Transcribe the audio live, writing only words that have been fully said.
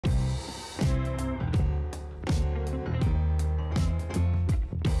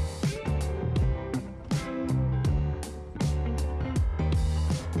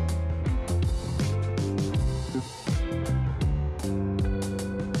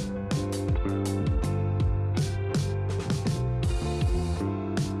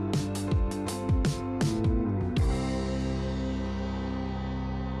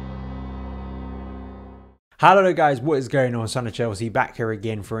Hello there guys, what is going on? Son of Chelsea back here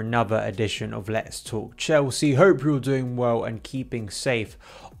again for another edition of Let's Talk Chelsea. Hope you're doing well and keeping safe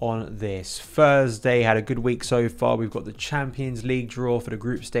on this Thursday. Had a good week so far. We've got the Champions League draw for the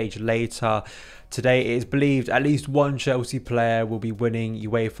group stage later. Today it is believed at least one Chelsea player will be winning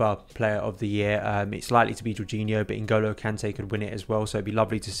UEFA Player of the Year. It's likely to be Jorginho, but N'Golo Kante could win it as well. So it'd be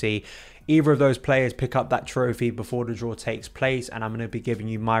lovely to see either of those players pick up that trophy before the draw takes place. And I'm going to be giving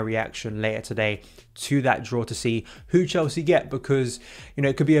you my reaction later today to that draw to see who Chelsea get, because you know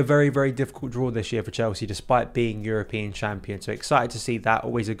it could be a very, very difficult draw this year for Chelsea despite being European champions. So excited to see that.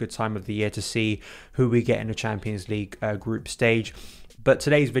 Always a good time of the year to see who we get in the Champions League group stage. But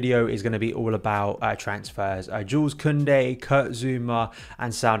today's video is going to be all about transfers. Jules Kounde, Kurt Zouma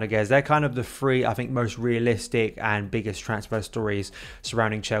and Saul Niguez. They're kind of the three, I think, most realistic and biggest transfer stories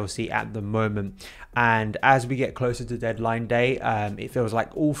surrounding Chelsea at the moment. And as we get closer to deadline day, it feels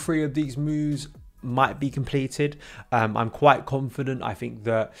like all three of these moves might be completed. I'm quite confident. I think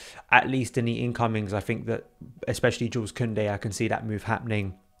that at least in the incomings, I think that especially Jules Kounde, I can see that move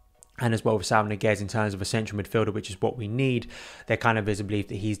happening. And as well with Saul Niguez in terms of a central midfielder, which is what we need. There kind of is a belief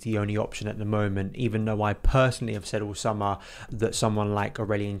that he's the only option at the moment, even though I personally have said all summer that someone like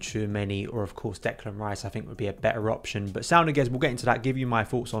Aurelien Tchouameni or of course Declan Rice I think would be a better option. But Saul Niguez, we'll get into that, give you my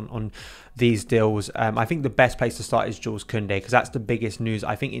thoughts on these deals. I think the best place to start is Jules Kounde, because that's the biggest news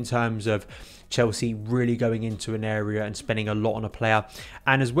I think in terms of Chelsea really going into an area and spending a lot on a player.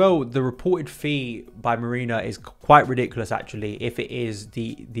 And as well, the reported fee by Marina is quite ridiculous actually, if it is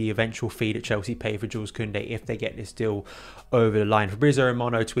the eventual fee that Chelsea pay for Jules Kounde if they get this deal over the line. Fabrizio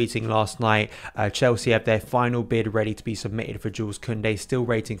Romano tweeting last night, Chelsea have their final bid ready to be submitted for Jules Kounde, still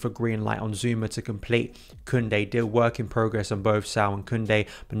waiting for green light on Zouma to complete Kounde deal. Work in progress on both Saul and Kounde,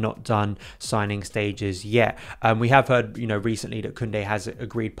 but not done signing stages yet. We have heard, you know, recently that Kounde has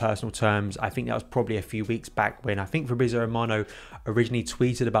agreed personal terms. I think that was probably a few weeks back when I think Fabrizio Romano originally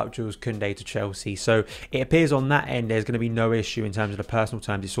tweeted about Jules Kounde to Chelsea. So it appears on that end there's going to be no issue in terms of the personal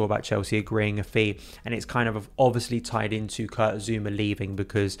terms. It's all about Chelsea agreeing a fee, and it's kind of obviously tied into Kurt Zouma leaving,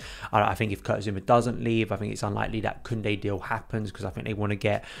 because I think if Kurt Zouma doesn't leave, I think it's unlikely that Kounde deal happens, because I think they want to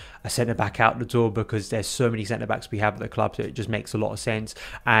get a centre back out the door, because there's so many centre backs we have at the club, so it just makes a lot of sense.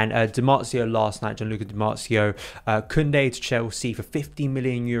 And Di Marzio last night, Gianluca Di Marzio, Kounde to Chelsea for 50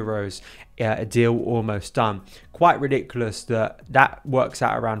 million euros. A deal almost done. Quite ridiculous that works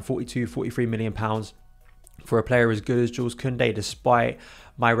out around 42-43 million pounds for a player as good as Jules Kounde, despite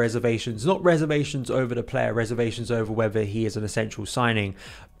my reservations. Not reservations over the player, reservations over whether he is an essential signing.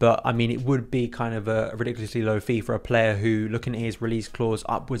 But I mean, it would be kind of a ridiculously low fee for a player who, looking at his release clause,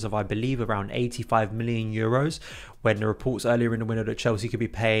 upwards of I believe around 85 million euros, when the reports earlier in the window that Chelsea could be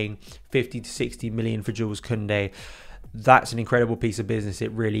paying 50 to 60 million for Jules Kounde. That's an incredible piece of business,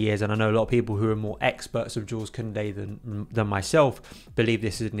 it really is. And I know a lot of people who are more experts of Jules Kounde than myself believe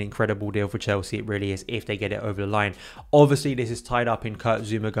this is an incredible deal for Chelsea. It really is, if they get it over the line. Obviously this is tied up in Kurt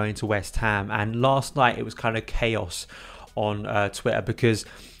Zouma going to West Ham, and last night it was kind of chaos on Twitter, because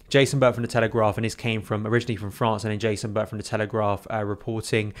Jason Burt from The Telegraph, and this came from originally from France, and then Jason Burt from The Telegraph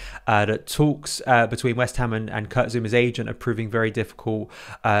reporting that talks between West Ham and Kurt Zouma's agent are proving very difficult.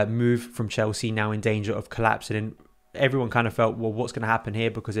 Move from Chelsea now in danger of collapsing. And everyone kind of felt, well, what's going to happen here?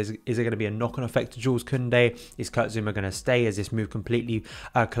 Because is there going to be a knock-on effect to Jules Kounde? Is Kurt Zouma going to stay? Has this move completely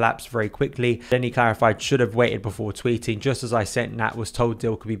collapsed very quickly? Then he clarified, should have waited before tweeting. Just as I sent that, was told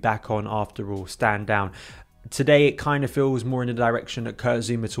deal could be back on after all, stand down. Today it kind of feels more in the direction that Kurt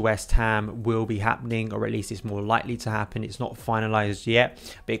Zouma to West Ham will be happening, or at least it's more likely to happen. It's not finalised yet,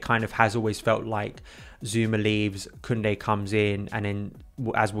 but it kind of has always felt like Zouma leaves, Kounde comes in, and then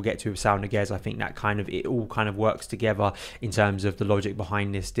as we'll get to with Saul Niguez, I think that it all kind of works together in terms of the logic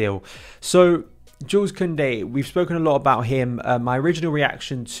behind this deal. So Jules Kounde, we've spoken a lot about him. My original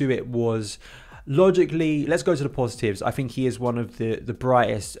reaction to it was, logically, let's go to the positives. I think he is one of the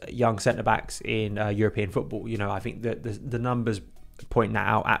brightest young centre-backs in European football. You know, I think that the numbers point that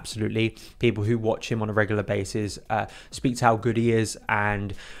out absolutely. People who watch him on a regular basis speak to how good he is.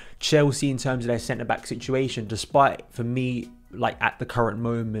 And Chelsea, in terms of their centre-back situation, despite, for me, like at the current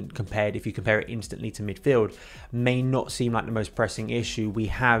moment, if you compare it instantly to midfield, may not seem like the most pressing issue. We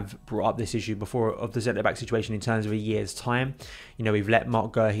have brought up this issue before of the centre-back situation in terms of a year's time. You know, we've let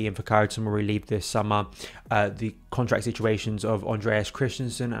Mark Guehi and Fikayo Tomori leave this summer. The contract situations of Andreas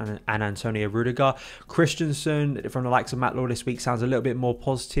Christensen and Antonio Rudiger. Christensen, from the likes of Matt Law this week, sounds a little bit more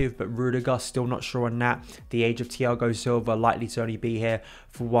positive, but Rudiger, still not sure on that. The age of Thiago Silva, likely to only be here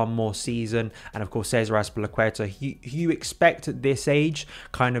for one more season. And of course, Cesar Azpilicueta, who you expect expect at this age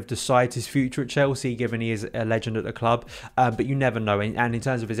kind of decides his future at Chelsea, given he is a legend at the club. But you never know. And in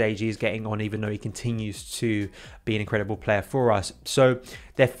terms of his age, he is getting on, even though he continues to be an incredible player for us. So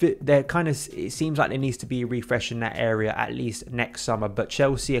they're kind of, it seems like there needs to be a refresh in that area at least next summer. But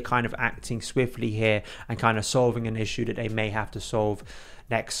Chelsea are kind of acting swiftly here and kind of solving an issue that they may have to solve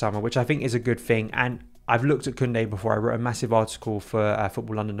next summer, which I think is a good thing. And I've looked at Kounde before. I wrote a massive article for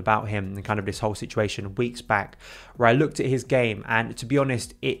Football London about him and kind of this whole situation weeks back, where I looked at his game, and to be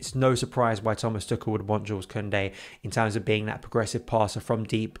honest, it's no surprise why Thomas Tuchel would want Jules Kounde in terms of being that progressive passer from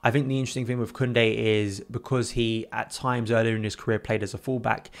deep. I think the interesting thing with Kounde is because he at times earlier in his career played as a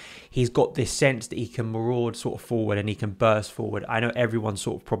fullback, he's got this sense that he can maraud sort of forward and he can burst forward. I know everyone's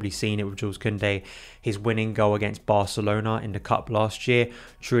sort of probably seen it with Jules Kounde, his winning goal against Barcelona in the Cup last year,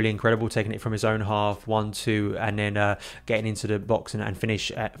 truly incredible, taking it from his own half, 1-2, and then getting into the box and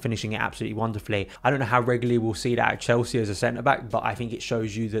finishing it absolutely wonderfully. I don't know how regularly we'll see that at Chelsea as a centre-back, but I think it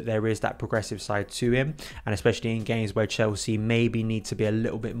shows you that there is that progressive side to him, and especially in games where Chelsea maybe need to be a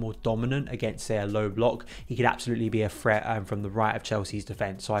little bit more dominant against, say, a low block, he could absolutely be a threat from the right of Chelsea's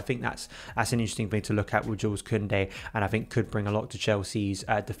defence. So I think that's an interesting thing to look at with Jules Kounde, and I think could bring a lot to Chelsea's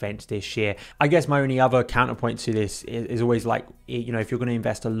defence this year. I guess my only other counterpoint to this is always like, you know, if you're going to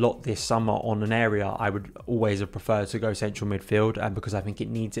invest a lot this summer on an area, I would always have preferred to go central midfield, because I think it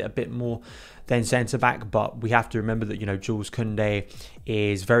needs it a bit more than centre back. But we have to remember that, you know, Jules Kounde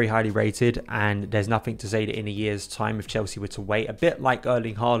is very highly rated, and there's nothing to say that in a year's time, if Chelsea were to wait, a bit like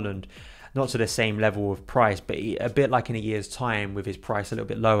Erling Haaland, not to the same level of price, but a bit like in a year's time with his price a little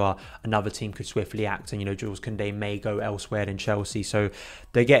bit lower, another team could swiftly act, and, you know, Jules Kounde may go elsewhere than Chelsea. So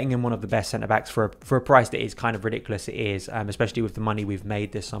they're getting him one of the best centre-backs for a price that is kind of ridiculous. It is, especially with the money we've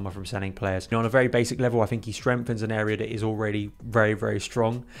made this summer from selling players. You know, on a very basic level, I think he strengthens an area that is already very, very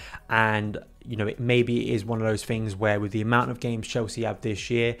strong. And you know, maybe it is one of those things where with the amount of games Chelsea have this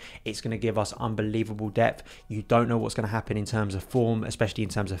year, it's going to give us unbelievable depth. You don't know what's going to happen in terms of form, especially in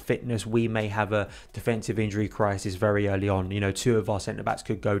terms of fitness. We may have a defensive injury crisis very early on. You know, two of our centre-backs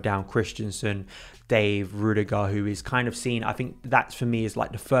could go down, Christensen, Dave, Rudiger, who is kind of seen, I think that for me is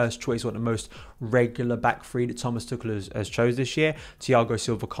like the first choice or the most regular back three that Thomas Tuchel has chose this year. Thiago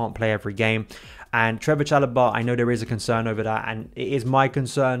Silva can't play every game. And Trevor Chalobah, I know there is a concern over that, and it is my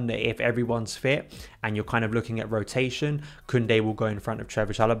concern that if everyone's fit and you're kind of looking at rotation, Kounde will go in front of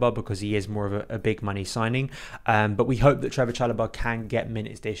Trevor Chalobah because he is more of a big money signing. But we hope that Trevor Chalobah can get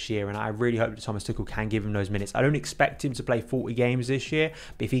minutes this year, and I really hope that Thomas Tuchel can give him those minutes. I don't expect him to play 40 games this year,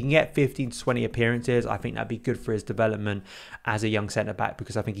 but if he can get 15 to 20 appearances, I think that'd be good for his development as a young centre-back,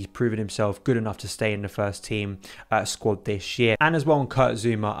 because I think he's proven himself good enough to stay in the first team squad this year. And as well on Kurt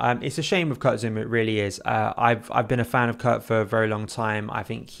Zouma, it's a shame with Kurt Zouma, it really is. I've been a fan of Kurt for a very long time. I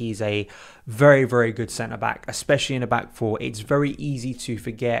think he's a very, very good centre-back, especially in a back four. It's very easy to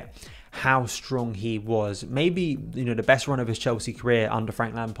forget how strong he was. Maybe, you know, the best run of his Chelsea career under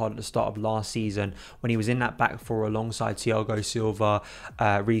Frank Lampard at the start of last season, when he was in that back four alongside Thiago Silva,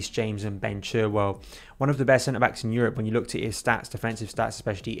 Reece James and Ben Chilwell. One of the best centre-backs in Europe when you looked at his stats, defensive stats,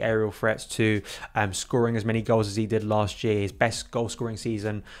 especially aerial threats to scoring as many goals as he did last year. His best goal-scoring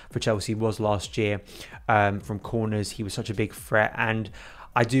season for Chelsea was last year from corners. He was such a big threat, and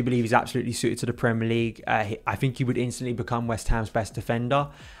I do believe he's absolutely suited to the Premier League. I think he would instantly become West Ham's best defender.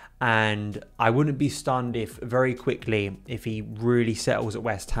 And I wouldn't be stunned if very quickly, if he really settles at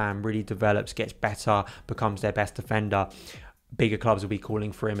West Ham, really develops, gets better, becomes their best defender, bigger clubs will be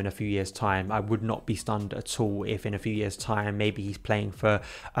calling for him in a few years' time. I would not be stunned at all if in a few years' time, maybe he's playing for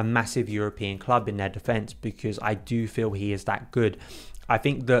a massive European club in their defence, because I do feel he is that good. I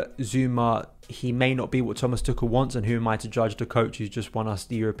think that Zouma, he may not be what Thomas Tuchel wants, and who am I to judge the coach who's just won us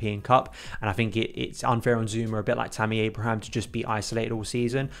the European Cup? And I think it's unfair on Zouma, a bit like Tammy Abraham, to just be isolated all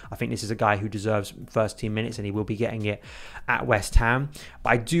season. I think this is a guy who deserves first team minutes, and he will be getting it at West Ham. But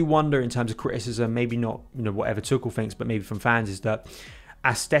I do wonder, in terms of criticism, maybe not, you know, whatever Tuchel thinks, but maybe from fans, is that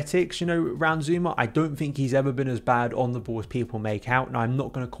aesthetics, you know, around Zouma, I don't think he's ever been as bad on the ball as people make out. Now, I'm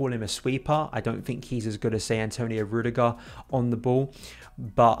not going to call him a sweeper. I don't think he's as good as, say, Antonio Rudiger on the ball.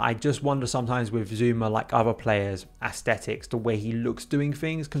 But I just wonder sometimes with Zouma, like other players, aesthetics, the way he looks doing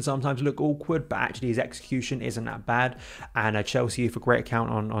things can sometimes look awkward, but actually his execution isn't that bad. And Chelsea, for a great account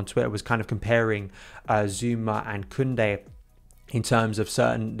on Twitter, was kind of comparing Zouma and Kounde in terms of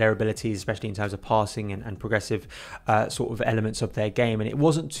their abilities, especially in terms of passing and progressive sort of elements of their game. And it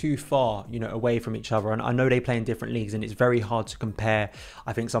wasn't too far, away from each other. And I know they play in different leagues, and it's very hard to compare,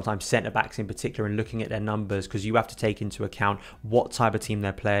 I think, sometimes centre-backs in particular, and looking at their numbers, because you have to take into account what type of team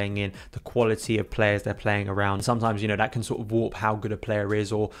they're playing in, the quality of players they're playing around. Sometimes, that can sort of warp how good a player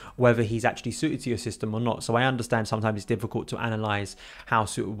is, or whether he's actually suited to your system or not. So I understand sometimes it's difficult to analyse how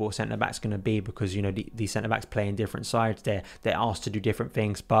suitable a centre-back's going to be, because, these centre-backs play in different sides. They're asked to do different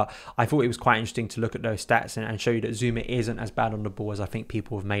things, but I thought it was quite interesting to look at those stats and show you that Zouma isn't as bad on the ball as I think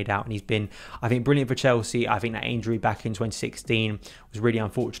people have made out, and he's been, I think, brilliant for Chelsea. I think that injury back in 2016 was really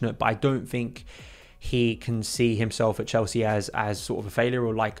unfortunate, but I don't think he can see himself at Chelsea as sort of a failure,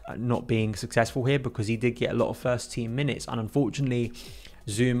 or like not being successful here, because he did get a lot of first team minutes. And unfortunately,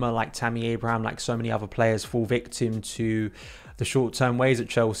 Zouma, like Tammy Abraham, like so many other players, fall victim to the short-term ways at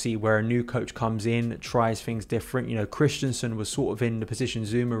Chelsea, where a new coach comes in, tries things different. Christensen was sort of in the position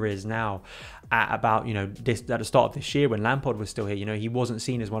Zouma is now at about, at the start of this year when Lampard was still here. He wasn't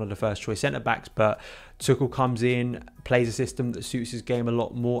seen as one of the first choice centre-backs, but Tuchel comes in, plays a system that suits his game a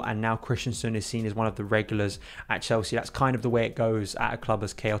lot more, and now Christensen is seen as one of the regulars at Chelsea. That's kind of the way it goes at a club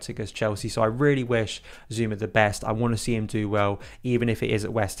as chaotic as Chelsea. So I really wish Zouma the best. I want to see him do well, even if it is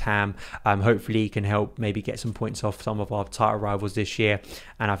at West Ham. Hopefully he can help maybe get some points off some of our title rivals this year,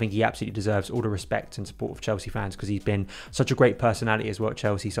 and I think he absolutely deserves all the respect and support of Chelsea fans, because he's been such a great personality as well at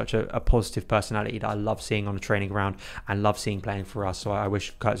Chelsea, such a positive personality that I love seeing on the training ground and love seeing playing for us. So I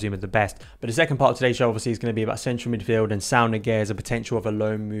wish Kurt Zouma the best. But the second part of today's show obviously is going to be about central midfield and Saul Niguez, a potential of a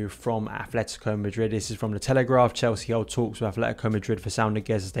loan move from Atletico Madrid. This is from the Telegraph. Chelsea hold talks with Atletico Madrid for Saul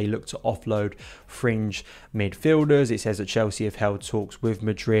Niguez as they look to offload fringe midfielders. It says that Chelsea have held talks with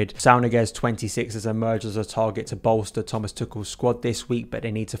Madrid. Saul Niguez, 26, has emerged as a target to bolster Thomas Tuchel's squad this week, but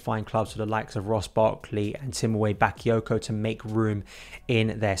they need to find clubs for the likes of Ross Barkley and Timothy Bakayoko to make room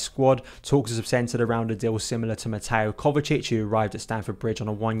in their squad. Talks have centred around a deal similar to Mateo Kovacic, who arrived at Stamford Bridge on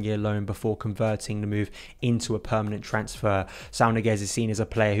a one-year loan before converting the move into a permanent transfer. Saul Niguez is seen as a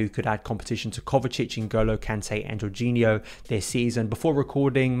player who could add competition to Kovacic, N'Golo Kante and Jorginho this season. Before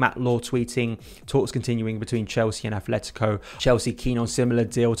recording, Matt Law tweeting, talks continuing between Chelsea and Atletico. Chelsea keen on similar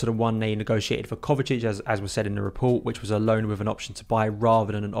deal to the one they negotiated for Kovacic, as was said in the report, which was a loan with an option to buy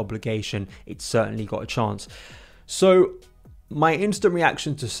rather than an obligation. It's certainly got a chance. So my instant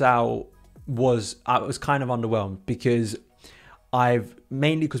reaction to Saul was, I was kind of underwhelmed, because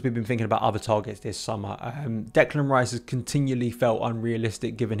mainly because we've been thinking about other targets this summer. Declan Rice has continually felt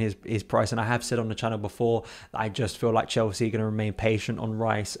unrealistic given his price, and I have said on the channel before that I just feel like Chelsea are going to remain patient on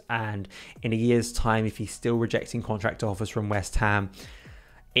Rice, and in a year's time, if he's still rejecting contract offers from West Ham,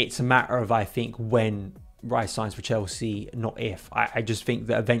 it's a matter of, I think, when Rice signs for Chelsea, not if. I just think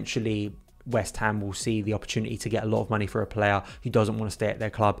that eventually West Ham will see the opportunity to get a lot of money for a player who doesn't want to stay at their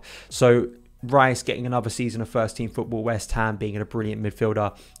club. So Rice getting another season of first team football, West Ham being a brilliant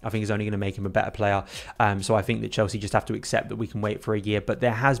midfielder, I think is only going to make him a better player. So I think that Chelsea just have to accept that we can wait for a year. But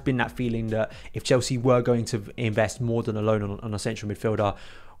there has been that feeling that if Chelsea were going to invest more than a loan on a central midfielder,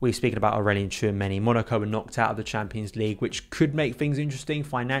 we're speaking about Aurelien Tchouameni. Monaco were knocked out of the Champions League, which could make things interesting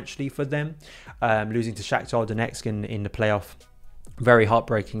financially for them, losing to Shakhtar Donetsk in the playoff. Very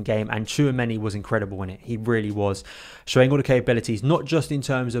heartbreaking game, and Tchouameni was incredible in it. He really was, showing all the capabilities, not just in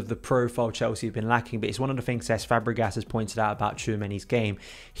terms of the profile Chelsea have been lacking, but it's one of the things Cesc Fabregas has pointed out about Tchouameni's game.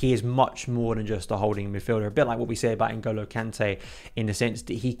 He is much more than just a holding midfielder, a bit like what we say about N'Golo Kante, in the sense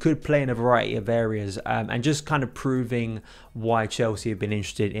that he could play in a variety of areas, and just kind of proving why Chelsea have been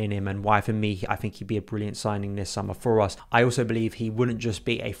interested in him, and why, for me, I think he'd be a brilliant signing this summer for us. I also believe he wouldn't just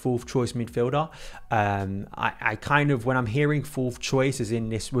be a fourth choice midfielder. I kind of, when I'm hearing fourth choice, as in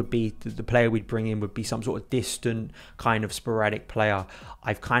this would be the player we'd bring in would be some sort of distant kind of sporadic player,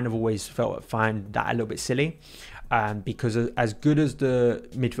 I've kind of always find that a little bit silly. Because as good as the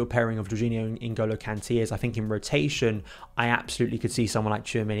midfield pairing of Jorginho and N'Golo Kante is, I think in rotation, I absolutely could see someone like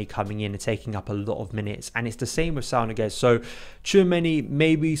Tchouameni coming in and taking up a lot of minutes. And it's the same with Saul Niguez. So Tchouameni,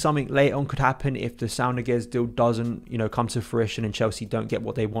 maybe something late on could happen if the Saul Niguez deal doesn't, come to fruition and Chelsea don't get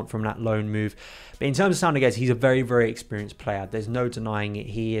what they want from that loan move. But in terms of Saul Niguez, he's a very, very experienced player. There's no denying it.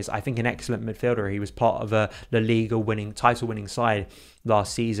 He is, I think, an excellent midfielder. He was part of a La Liga title-winning side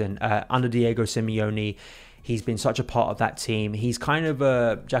last season under Diego Simeone. He's been such a part of that team. He's kind of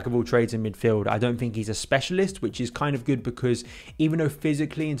a jack of all trades in midfield. I don't think he's a specialist, which is kind of good, because even though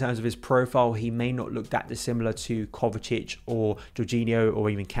physically, in terms of his profile, he may not look that dissimilar to Kovacic or Jorginho or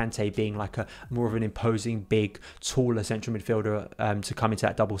even Kante, being like a more of an imposing, big, taller central midfielder to come into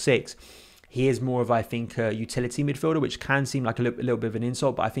that double six, He is more of, I think, a utility midfielder, which can seem like a little bit of an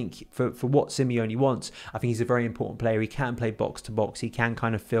insult, but I think for what Simeone wants, I think he's a very important player. He can play box to box. He can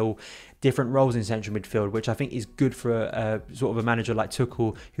kind of fill different roles in central midfield, which I think is good for a sort of a manager like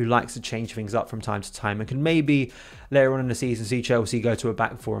Tuchel, who likes to change things up from time to time and can maybe later on in the season see Chelsea go to a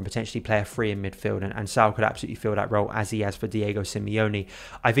back four and potentially play a free in midfield, and Saul could absolutely fill that role as he has for Diego Simeone.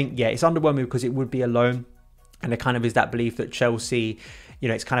 I think, yeah, it's underwhelming because it would be a loan, and there kind of is that belief that Chelsea, you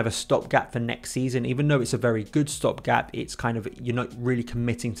know, it's kind of a stopgap for next season. Even though it's a very good stopgap, it's kind of, you're not really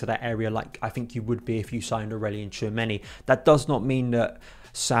committing to that area like I think you would be if you signed Aurelien Tchouameni. That does not mean that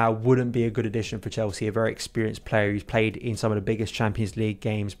Saul wouldn't be a good addition for Chelsea, a very experienced player who's played in some of the biggest Champions League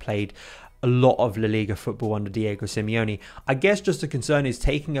games, played a lot of La Liga football under Diego Simeone. I guess just the concern is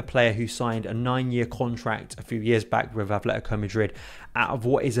taking a player who signed a 9-year contract a few years back with Atletico Madrid out of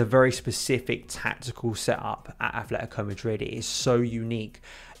what is a very specific tactical setup at Atletico Madrid. It is so unique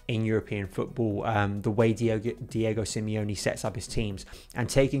in European football, the way Diego Simeone sets up his teams, and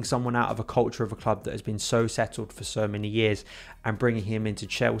taking someone out of a culture of a club that has been so settled for so many years and bringing him into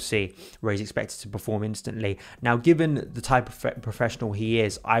Chelsea where he's expected to perform instantly. Now, given the type of professional he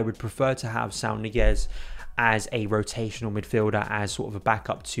is, I would prefer to have Saul Niguez as a rotational midfielder, as sort of a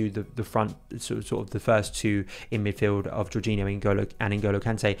backup to the front, sort of the first two in midfield of Jorginho and N'Golo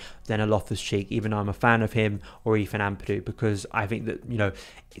Kante, then a Loftus-Cheek, even though I'm a fan of him, or Ethan Ampadu, because I think that, you know,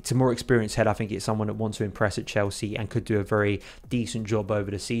 it's a more experienced head. I think it's someone that wants to impress at Chelsea and could do a very decent job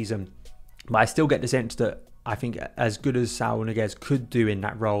over the season. But I still get the sense that I think as good as Saul Niguez could do in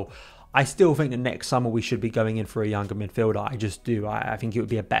that role, I still think that next summer we should be going in for a younger midfielder. I just do. I think it would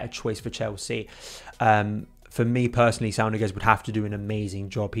be a better choice for Chelsea. For me personally, Saul Niguez would have to do an amazing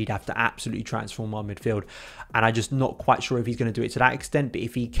job. He'd have to absolutely transform our midfield. And I'm just not quite sure if he's going to do it to that extent. But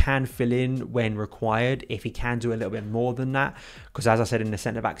if he can fill in when required, if he can do a little bit more than that, because as I said, in the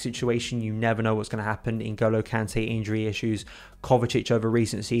centre-back situation, you never know what's going to happen. N'Golo Kante, injury issues. Kovacic over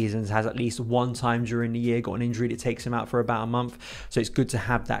recent seasons has at least one time during the year got an injury that takes him out for about a month. So it's good to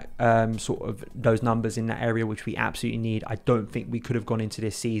have that sort of those numbers in that area, which we absolutely need. I don't think we could have gone into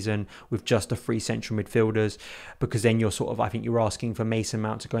this season with just the 3 central midfielders, because then you're sort of, I think you're asking for Mason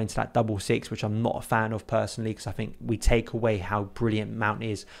Mount to go into that double 6, which I'm not a fan of personally, because I think we take away how brilliant Mount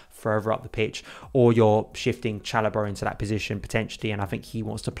is further up the pitch, or you're shifting Chalobah into that position potentially, and I think he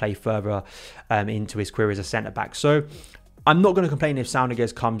wants to play further into his career as a centre-back. So I'm not going to complain if Saul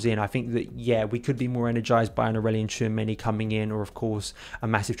Niguez comes in. I think that, yeah, we could be more energised by an Aurelien Tchouameni coming in, or of course a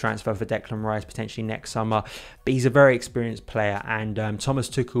massive transfer for Declan Rice potentially next summer. But he's a very experienced player, and Thomas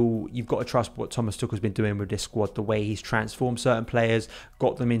Tuchel, you've got to trust what Thomas Tuchel's been doing with this squad. The way he's transformed certain players,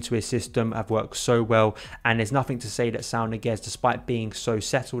 got them into his system, have worked so well. And there's nothing to say that Saul Niguez, despite being so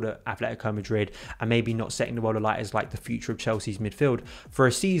settled at Atletico Madrid and maybe not setting the world alight as like the future of Chelsea's midfield, for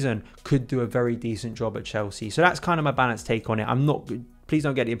a season could do a very decent job at Chelsea. So that's kind of my balanced take on it. I'm not, please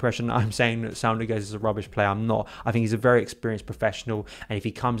don't get the impression that I'm saying that Saul Niguez is a rubbish player. I'm not. I think he's a very experienced professional, and if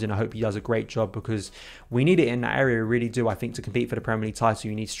he comes in, I hope he does a great job, because we need it in that area. We really do. I think to compete for the Premier League title,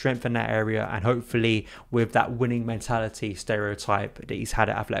 you need strength in that area, and hopefully with that winning mentality stereotype that he's had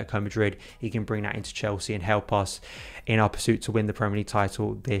at Atletico Madrid, he can bring that into Chelsea and help us in our pursuit to win the Premier League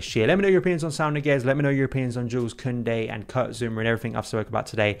title this year. Let me know your opinions on Saul Niguez. Let me know your opinions on Jules Kounde and Kurt Zouma and everything I've spoken about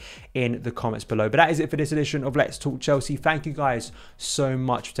today in the comments below. But that is it for this edition of Let's Talk Chelsea. Thank you guys so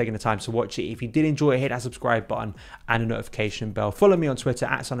much for taking the time to watch it. If you did enjoy it, hit that subscribe button and the notification bell. Follow me on Twitter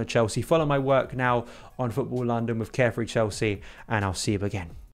at SonOfChelsea. Follow my work now on Football London with Carefree Chelsea, and I'll see you again.